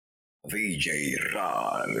DJ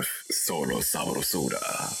Ralph, solo sabrosura.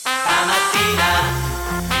 Stamattina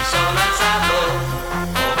mi sono alzato,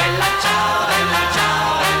 oh bella ciao, bella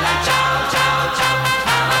ciao, bella ciao, ciao, ciao.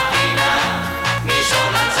 Stamattina mi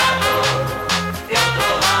sono alzato e ho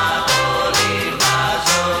trovato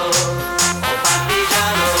l'invaso, oh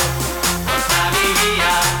partigiano, portami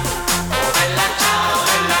via, oh bella ciao,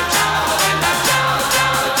 bella ciao, bella ciao,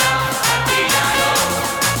 ciao, ciao. Partigiano,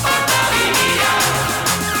 portami via,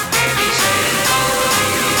 che mi sento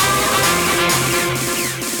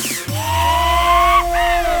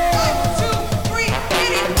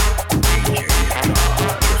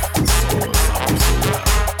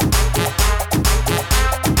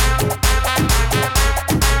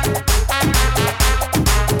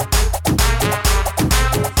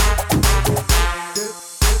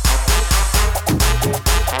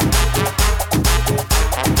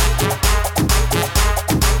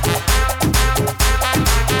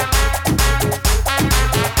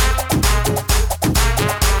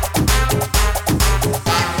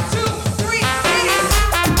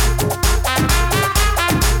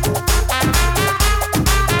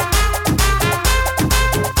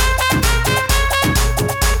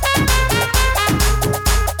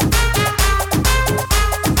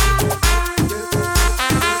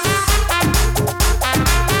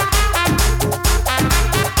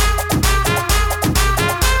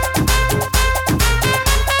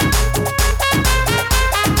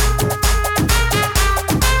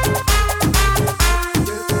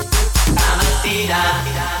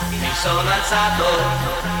alzato,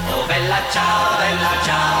 oh bella ciao, bella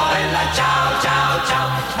ciao, bella ciao, ciao, ciao.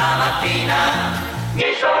 Stamattina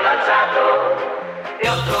mi sono alzato e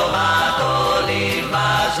ho trovato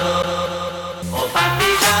l'invaso, oh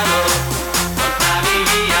partigiano, portami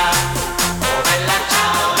via, oh bella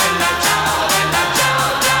ciao, bella ciao, bella ciao,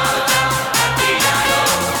 ciao, ciao. Partigiano,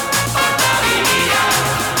 portami via,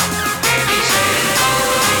 che mi sento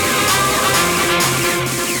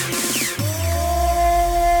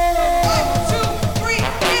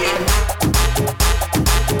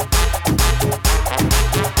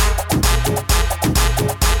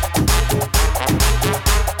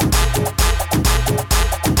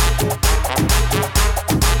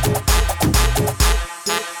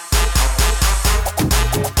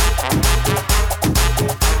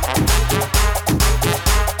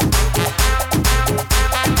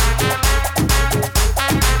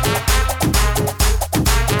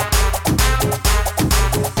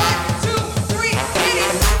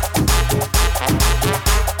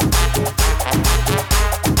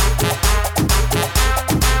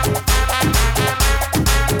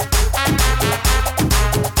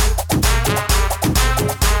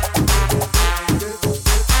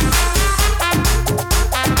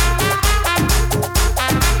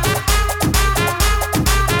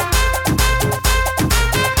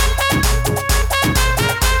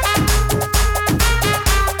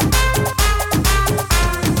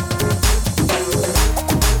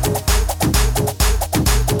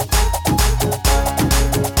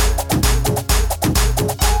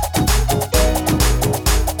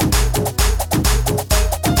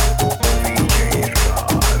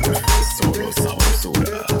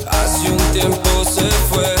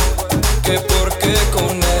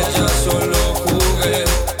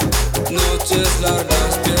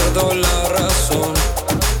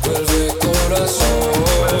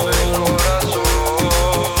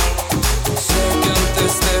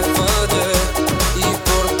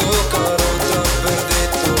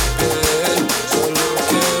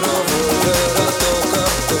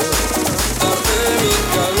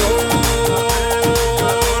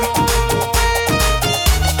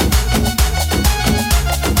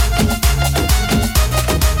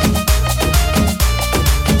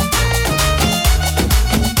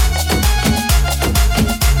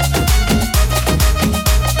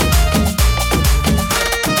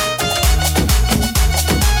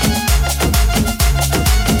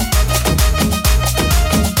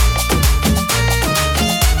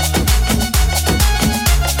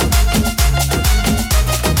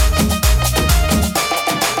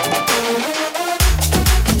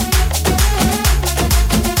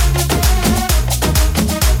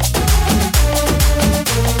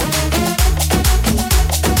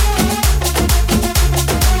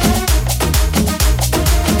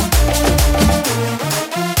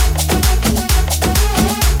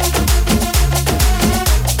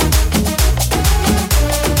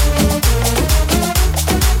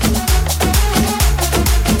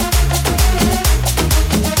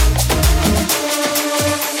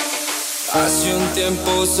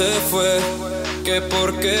tiempo se fue, que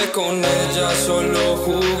porque con ella solo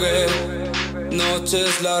jugué.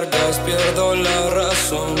 Noches largas, pierdo la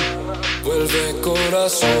razón. Vuelve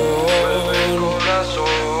corazón.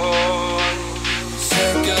 Sé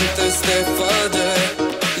que antes te fallé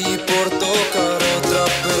y por tocar otra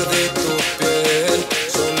perdí tu piel.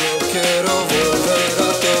 Solo quiero volver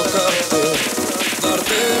a tocarte,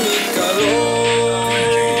 darte mi calor.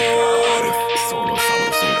 Solo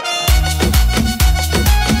sabrosura.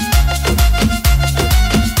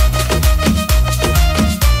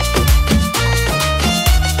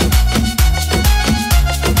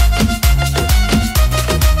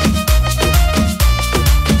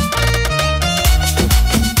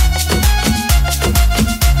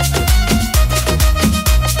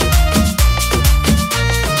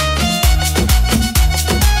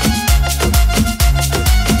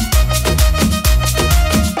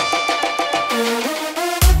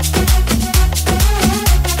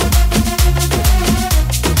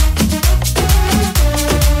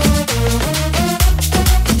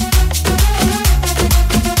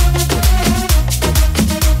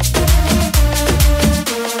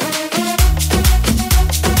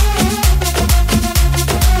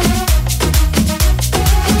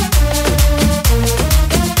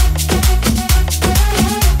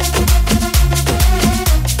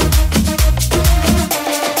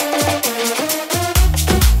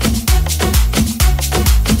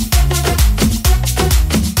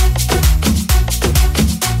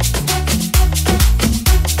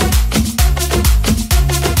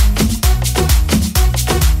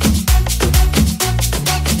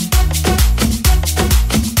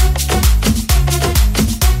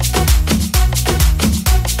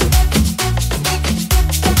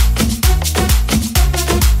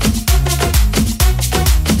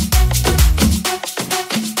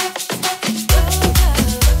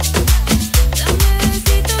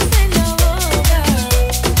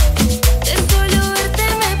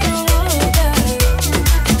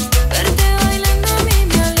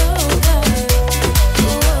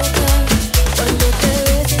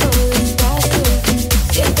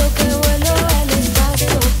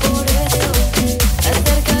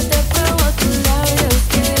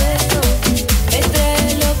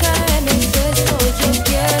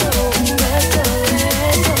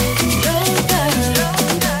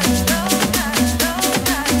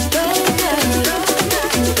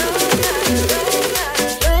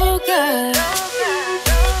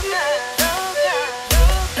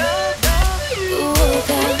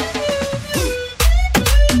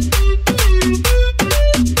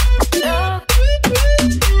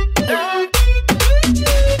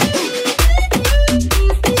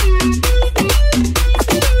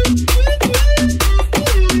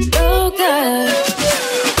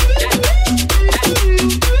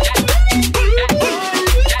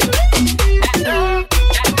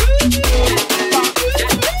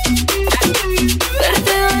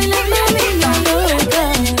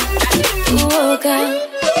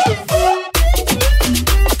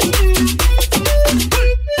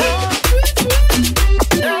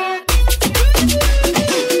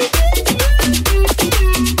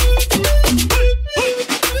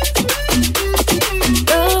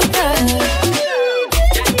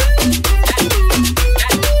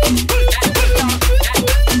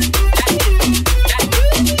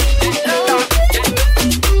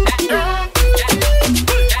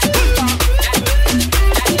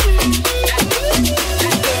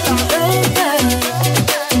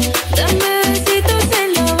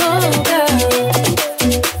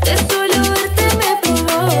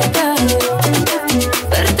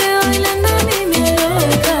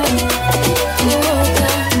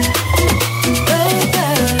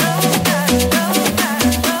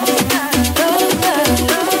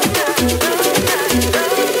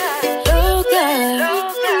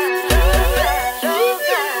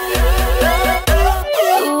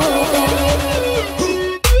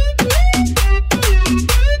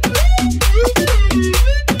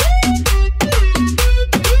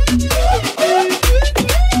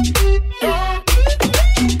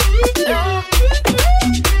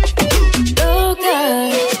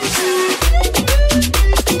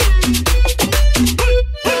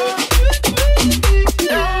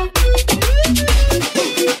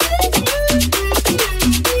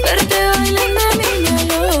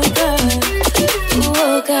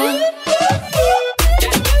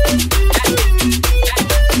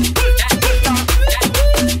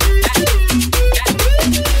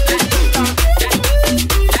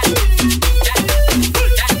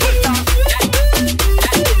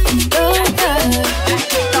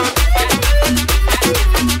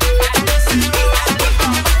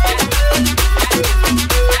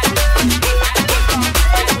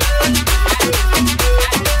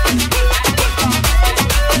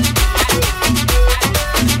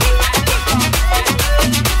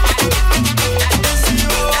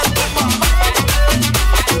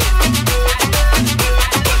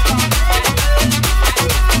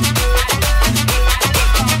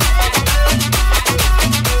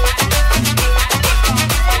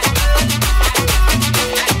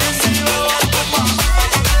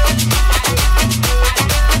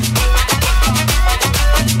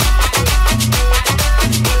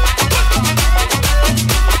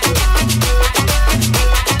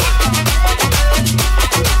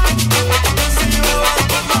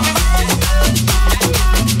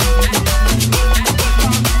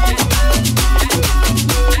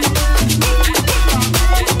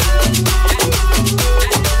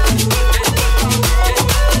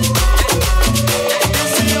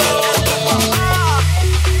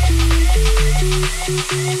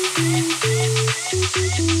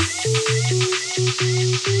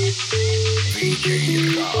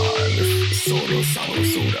 Solo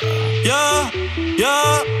sabrosura. Yeah,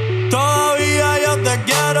 yeah, todavía yo te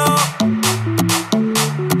quiero,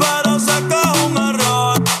 pero sé que es un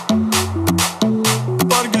error,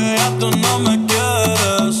 porque ya tú no me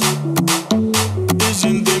quieres y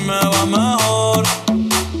sin ti me va mejor.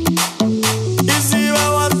 Y si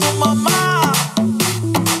veo a tu mamá,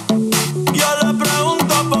 yo le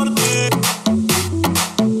pregunto por ti,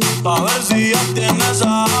 pa' ver si ya tienes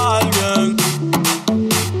a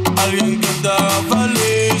alguien que te haga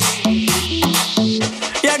feliz.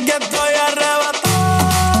 Y aquí estoy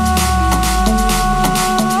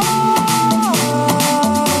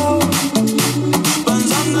arrebatado,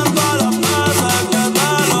 pensando en todas las veces que te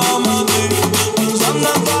lo metí, pensando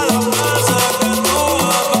en todas las veces que tuve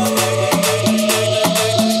para ti.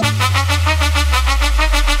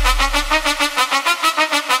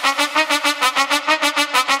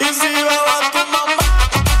 Y si veo a tu mamá,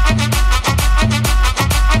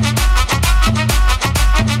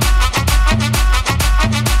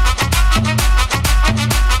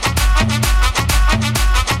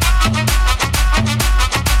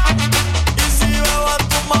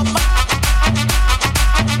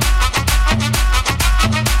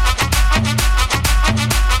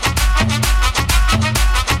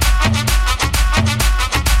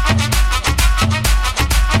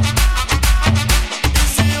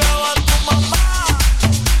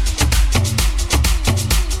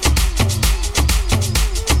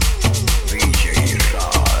 DJ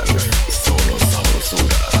Ralph, solo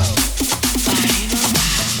sabrosura.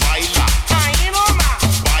 Baila, ay mamá,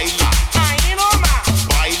 baila, ay mamá,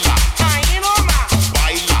 baila, ay mamá,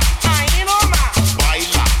 baila, ay mamá,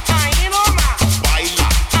 baila, ay mamá, baila,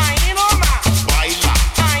 ay mamá, baila,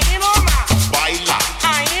 ay mamá, baila,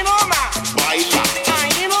 ay mamá, baila,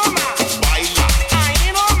 ay mamá, baila, ay mamá,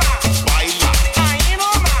 baila, ay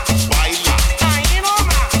mamá, baila, ay mamá, baila,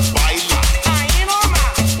 ay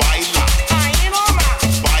mamá, baila, ay mamá,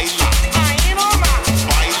 baila, ay mamá,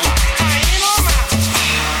 baila, ay mamá.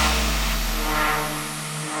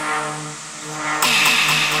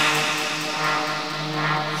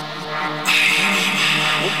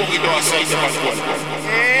 Un poquito de aceite para el cuerpo.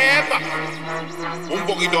 ¡Epa! Un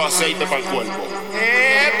poquito de aceite para el cuerpo.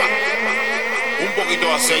 ¡Epa! Un poquito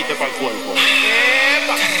de aceite para el cuerpo.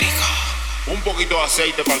 ¡Epa! Un poquito de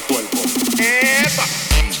aceite para el cuerpo. ¡Epa!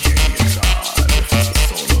 DJ Ralph,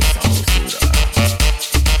 solo sabrosura.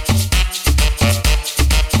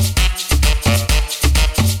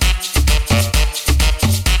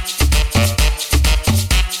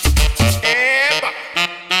 ¡Epa!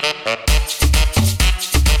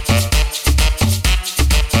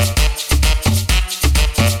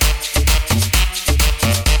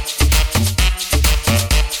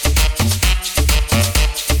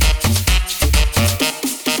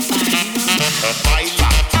 Baila,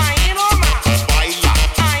 ¡Ay mamá! baila,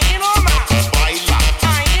 ¡Ay mamá! baila,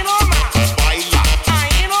 ¡Ay mamá! baila,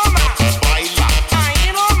 ¡Ay mamá! baila, ¡Ay mamá! baila,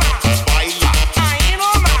 ¡Ay mamá! baila, ¡Ay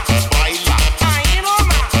mamá!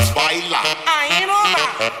 baila, ¡Ay mamá!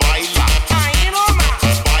 baila, ¡Ay mamá!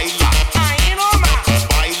 baila, ¡Ay mamá!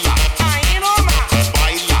 baila, ¡Ay mamá!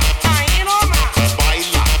 baila, ¡Ay mamá!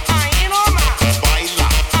 baila, ¡Ay mamá! baila,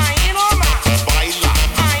 ¡Ay mamá! baila,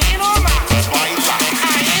 ¡Ay mamá! baila.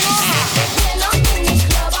 ¡Ay mamá! When I'm in the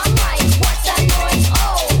club, I'm like, what's that noise?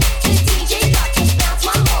 Oh, the DJ got to bounce.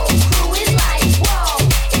 My whole crew is like, whoa.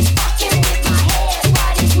 It's fucking with my head,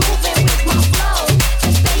 body's moving with my flow. The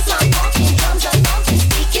bass line pumping, drums are thumping,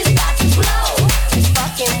 speakers about to blow. It's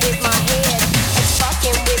fucking with my head. It's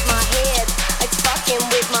fucking with my head. It's fucking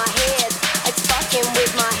with my head. It's fucking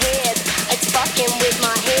with my head. It's fucking with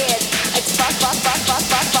my head. It's fuck fuck fuck fuck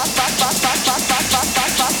fuck fuck fuck fuck fuck fuck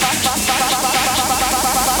fuck fuck fuck fuck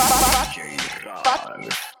fuck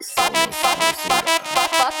fuck fuck DJ Ralph,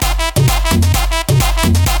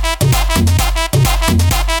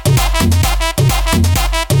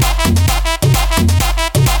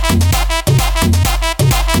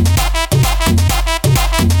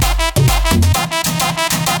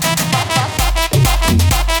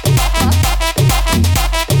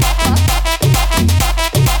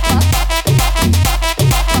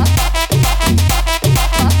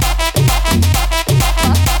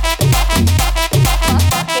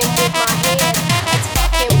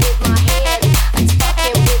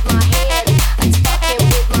 solo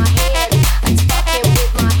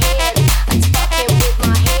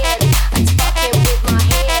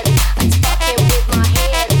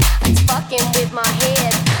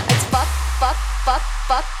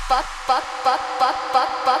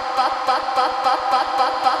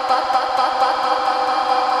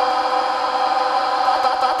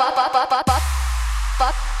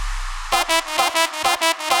sabrosura.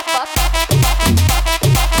 Fuck.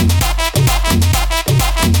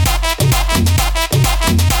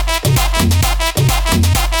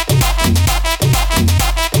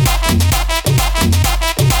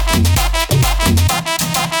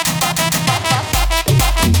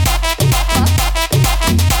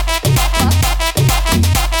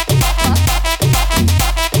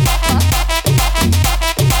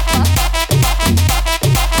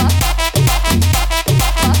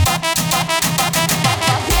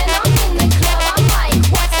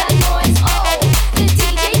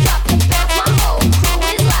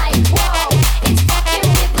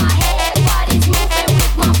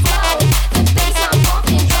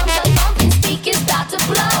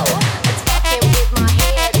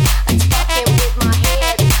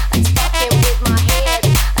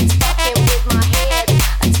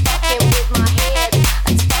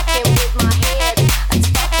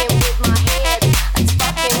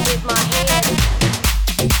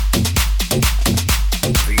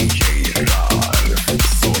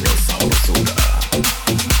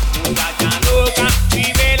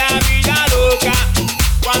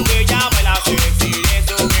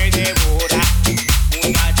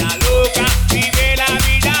 loca, vive la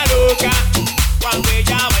vida loca. Cuando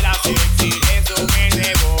ella baila sexy, eso me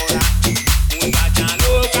devora. Muchacha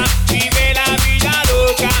loca, vive la vida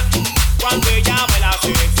loca. Cuando ella baila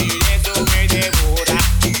sexy, eso me devora.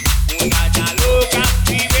 Muchacha loca,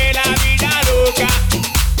 vive la vida loca.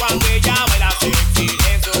 Cuando ella baila sexy,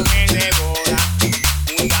 eso me devora.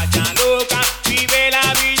 Muchacha loca, vive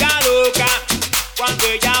la vida loca. Cuando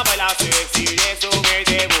ella baila sexy, eso me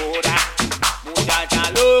devora.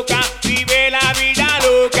 Muchacha loca, vive la vida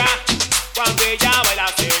loca. Cuando ella baila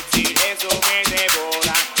sexy, eso me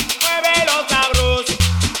devora. Mueve los sabrosos,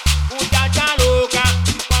 muchacha loca.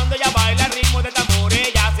 Cuando ella baila el ritmo de tambor,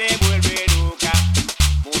 ella se vuelve loca.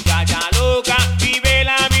 Muchacha loca, vive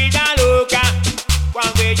la vida loca.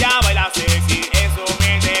 Cuando ella baila sexy, eso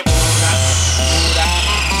me devora. Pura,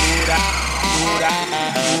 pura,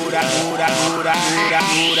 pura, pura, pura,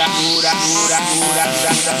 pura, pura, pura, pura,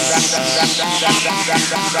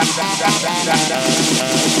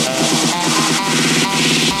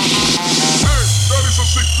 That is a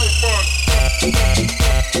secret fun.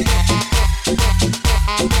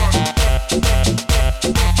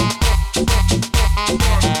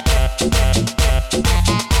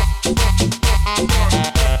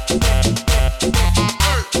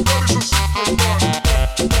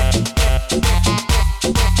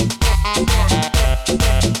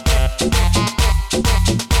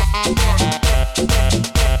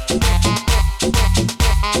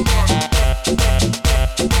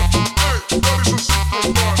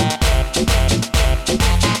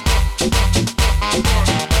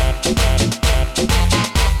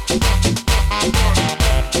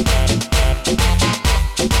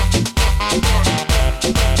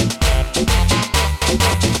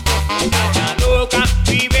 Muchacha loca,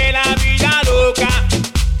 vive la vida loca.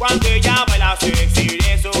 Cuando ella baila sexy,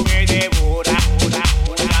 eso me devora.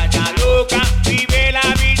 Muchacha loca, vive la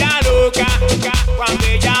vida loca. Cuando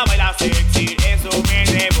ella baila sexy, eso me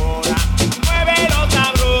devora. Mueve los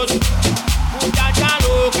sabrosos, muchacha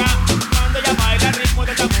loca. Cuando ella baila el ritmo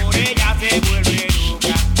de tambor, ella se vuelve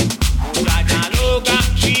loca. Muchacha loca,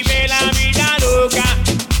 vive la vida loca.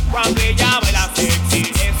 Cuando ella baila sexy,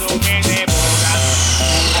 eso me devora.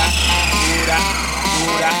 Pura,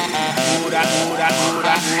 pura, pura, pura,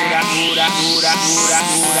 pura, pura, pura,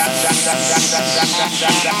 pura,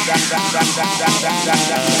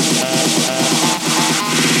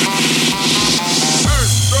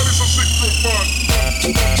 That is a secret fun.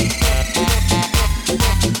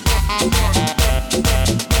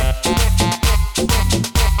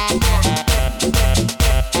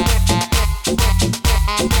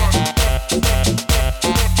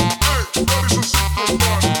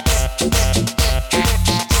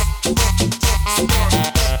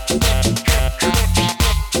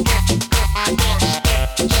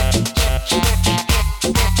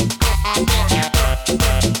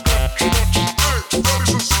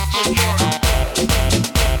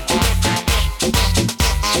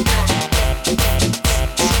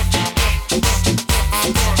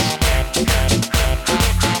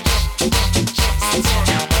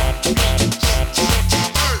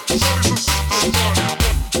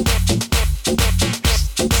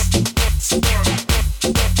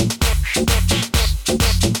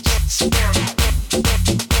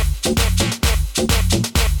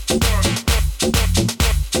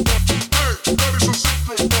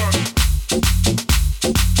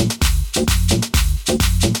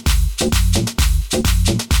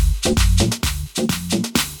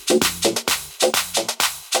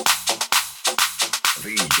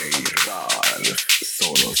 DJ Ralph,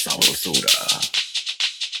 solo sabrosura.